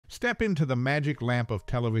Step into the magic lamp of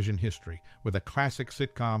television history with a classic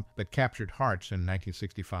sitcom that captured hearts in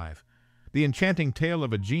 1965. The enchanting tale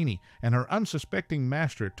of a Jeannie and her unsuspecting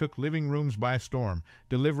master took living rooms by storm,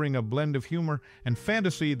 delivering a blend of humor and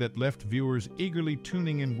fantasy that left viewers eagerly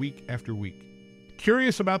tuning in week after week.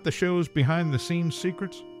 Curious about the show's behind-the-scenes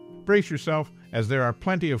secrets? Brace yourself, as there are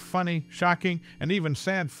plenty of funny, shocking, and even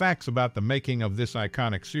sad facts about the making of this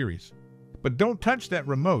iconic series. But don't touch that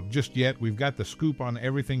remote just yet. We've got the scoop on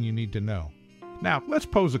everything you need to know. Now, let's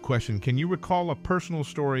pose a question. Can you recall a personal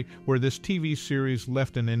story where this TV series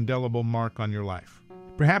left an indelible mark on your life?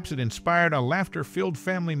 Perhaps it inspired a laughter-filled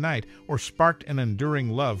family night or sparked an enduring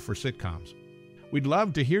love for sitcoms. We'd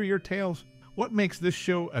love to hear your tales. What makes this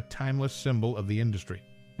show a timeless symbol of the industry?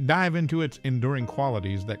 Dive into its enduring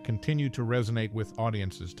qualities that continue to resonate with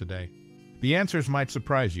audiences today. The answers might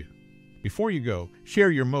surprise you. Before you go,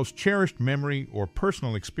 share your most cherished memory or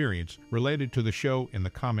personal experience related to the show in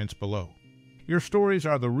the comments below. Your stories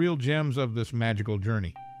are the real gems of this magical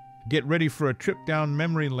journey. Get ready for a trip down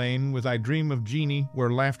memory lane with I Dream of Jeannie,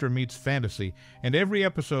 where laughter meets fantasy, and every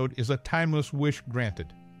episode is a timeless wish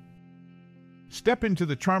granted. Step into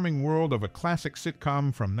the charming world of a classic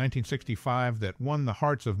sitcom from 1965 that won the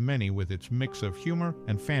hearts of many with its mix of humor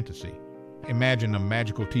and fantasy. Imagine a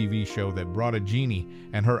magical TV show that brought a Jeannie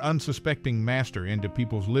and her unsuspecting master into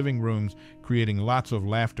people's living rooms, creating lots of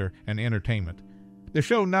laughter and entertainment. The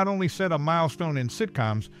show not only set a milestone in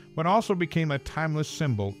sitcoms, but also became a timeless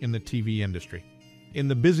symbol in the TV industry. In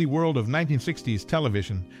the busy world of 1960s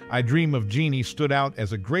television, I Dream of Jeannie stood out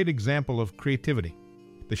as a great example of creativity.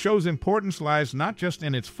 The show's importance lies not just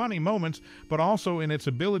in its funny moments, but also in its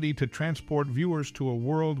ability to transport viewers to a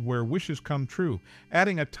world where wishes come true,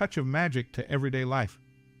 adding a touch of magic to everyday life.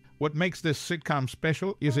 What makes this sitcom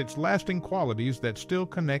special is its lasting qualities that still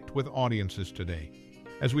connect with audiences today.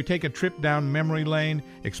 As we take a trip down memory lane,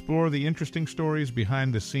 explore the interesting stories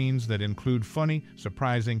behind the scenes that include funny,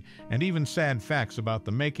 surprising, and even sad facts about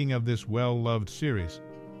the making of this well-loved series.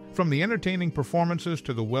 From the entertaining performances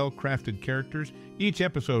to the well-crafted characters, each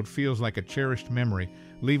episode feels like a cherished memory,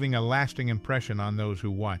 leaving a lasting impression on those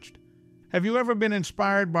who watched. Have you ever been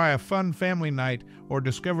inspired by a fun family night or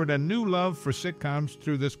discovered a new love for sitcoms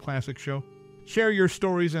through this classic show? Share your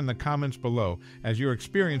stories in the comments below, as your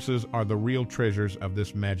experiences are the real treasures of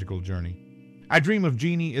this magical journey. I Dream of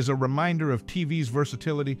Jeannie is a reminder of TV's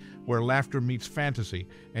versatility, where laughter meets fantasy,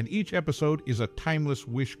 and each episode is a timeless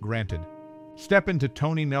wish granted. Step into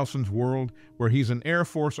Tony Nelson's world, where he's an Air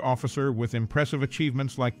Force officer with impressive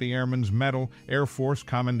achievements like the Airman's Medal, Air Force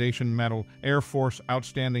Commendation Medal, Air Force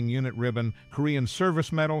Outstanding Unit Ribbon, Korean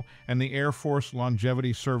Service Medal, and the Air Force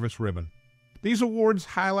Longevity Service Ribbon. These awards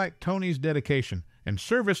highlight Tony's dedication and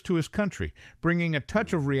service to his country, bringing a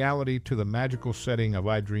touch of reality to the magical setting of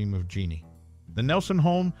I Dream of Jeannie. The Nelson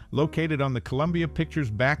home, located on the Columbia Pictures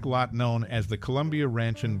back lot known as the Columbia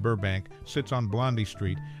Ranch in Burbank, sits on Blondie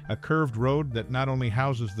Street, a curved road that not only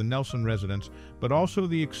houses the Nelson residence, but also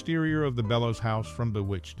the exterior of the Bellows house from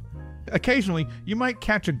Bewitched. Occasionally, you might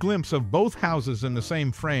catch a glimpse of both houses in the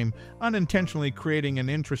same frame, unintentionally creating an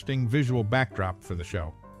interesting visual backdrop for the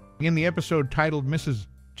show. In the episode titled Mrs.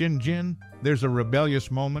 Djinn, there's a rebellious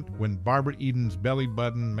moment when Barbara Eden's belly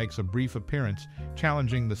button makes a brief appearance,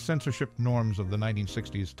 challenging the censorship norms of the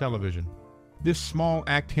 1960s television. This small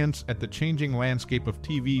act hints at the changing landscape of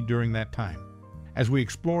TV during that time. As we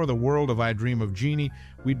explore the world of I Dream of Jeannie,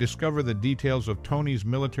 we discover the details of Tony's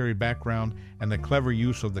military background and the clever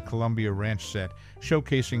use of the Columbia Ranch set,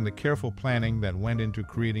 showcasing the careful planning that went into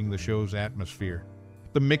creating the show's atmosphere.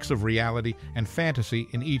 The mix of reality and fantasy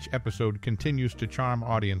in each episode continues to charm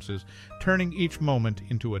audiences, turning each moment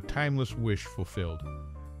into a timeless wish fulfilled.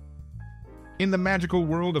 In the magical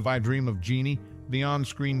world of I Dream of Jeannie, the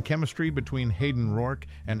on-screen chemistry between Hayden Rorke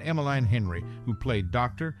and Emmaline Henry, who played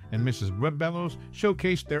Dr. and Mrs. Bellows,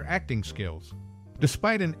 showcased their acting skills.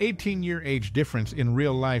 Despite an 18-year age difference in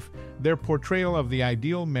real life, their portrayal of the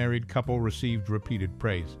ideal married couple received repeated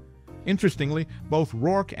praise. Interestingly, both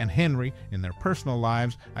Rorke and Henry, in their personal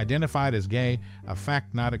lives, identified as gay, a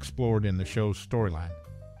fact not explored in the show's storyline.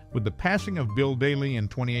 With the passing of Bill Daly in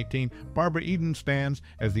 2018, Barbara Eden stands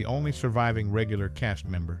as the only surviving regular cast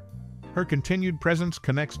member. Her continued presence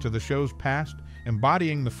connects to the show's past,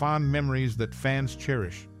 embodying the fond memories that fans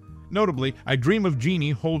cherish. Notably, I Dream of Jeannie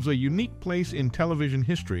holds a unique place in television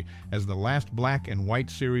history as the last black and white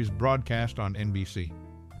series broadcast on NBC.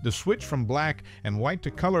 The switch from black and white to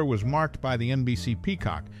color was marked by the NBC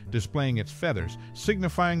Peacock, displaying its feathers,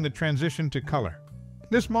 signifying the transition to color.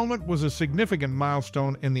 This moment was a significant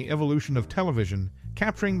milestone in the evolution of television,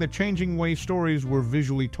 capturing the changing way stories were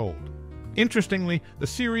visually told. Interestingly, the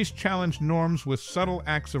series challenged norms with subtle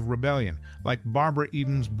acts of rebellion, like Barbara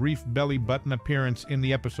Eden's brief belly button appearance in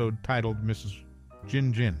the episode titled Mrs.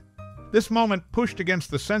 Djinn. This moment pushed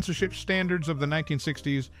against the censorship standards of the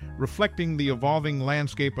 1960s, reflecting the evolving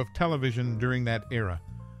landscape of television during that era.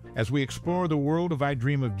 As we explore the world of I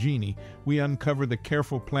Dream of Jeannie, we uncover the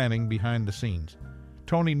careful planning behind the scenes.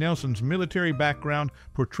 Tony Nelson's military background,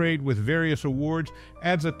 portrayed with various awards,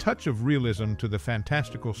 adds a touch of realism to the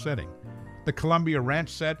fantastical setting. The Columbia Ranch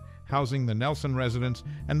set, housing the Nelson residence,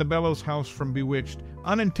 and the Bellows house from Bewitched,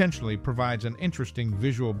 unintentionally provides an interesting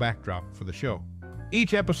visual backdrop for the show.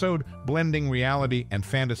 Each episode, blending reality and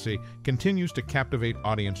fantasy, continues to captivate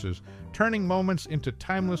audiences, turning moments into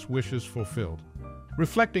timeless wishes fulfilled.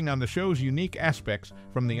 Reflecting on the show's unique aspects,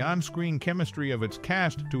 from the on-screen chemistry of its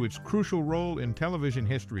cast to its crucial role in television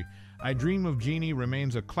history, I Dream of Jeannie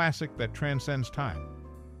remains a classic that transcends time.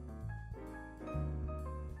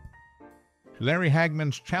 Larry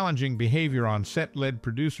Hagman's challenging behavior on set led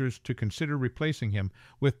producers to consider replacing him,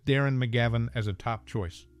 with Darren McGavin as a top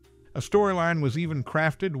choice. A storyline was even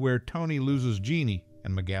crafted where Tony loses Jeannie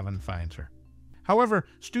and McGavin finds her. However,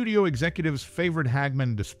 studio executives favored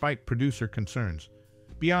Hagman despite producer concerns.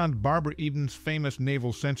 Beyond Barbara Eden's famous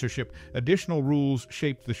naval censorship, additional rules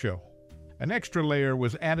shaped the show. An extra layer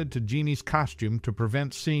was added to Jeannie's costume to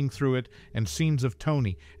prevent seeing through it, and scenes of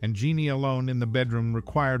Tony and Jeannie alone in the bedroom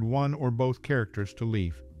required one or both characters to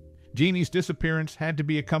leave. Jeannie's disappearance had to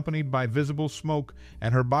be accompanied by visible smoke,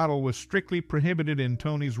 and her bottle was strictly prohibited in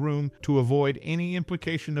Tony's room to avoid any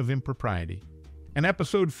implication of impropriety. An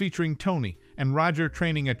episode featuring Tony and Roger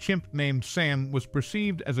training a chimp named Sam was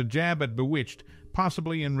perceived as a jab at Bewitched,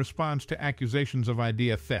 possibly in response to accusations of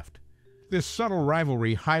idea theft. This subtle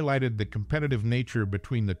rivalry highlighted the competitive nature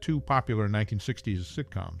between the two popular 1960s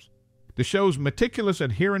sitcoms. The show's meticulous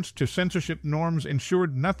adherence to censorship norms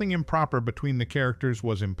ensured nothing improper between the characters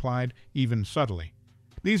was implied, even subtly.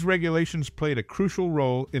 These regulations played a crucial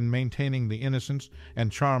role in maintaining the innocence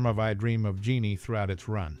and charm of I Dream of Jeannie throughout its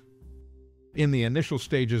run. In the initial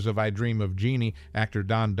stages of I Dream of Jeannie, actor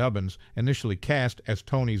Don Dubbins, initially cast as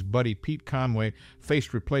Tony's buddy Pete Conway,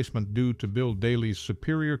 faced replacement due to Bill Daly's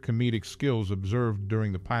superior comedic skills observed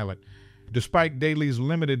during the pilot. Despite Daly's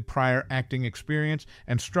limited prior acting experience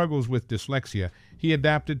and struggles with dyslexia, he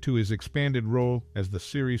adapted to his expanded role as the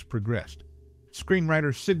series progressed.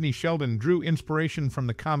 Screenwriter Sidney Sheldon drew inspiration from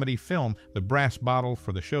the comedy film The Brass Bottle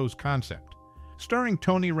for the show's concept. Starring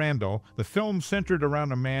Tony Randall, the film centered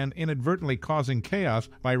around a man inadvertently causing chaos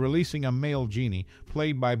by releasing a male Jeannie,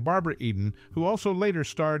 played by Barbara Eden, who also later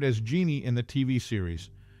starred as Jeannie in the TV series.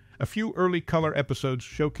 A few early color episodes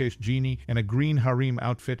showcased Jeannie in a green harem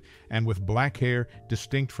outfit and with black hair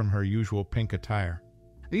distinct from her usual pink attire.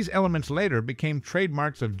 These elements later became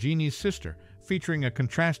trademarks of Jeannie's sister, featuring a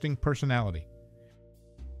contrasting personality.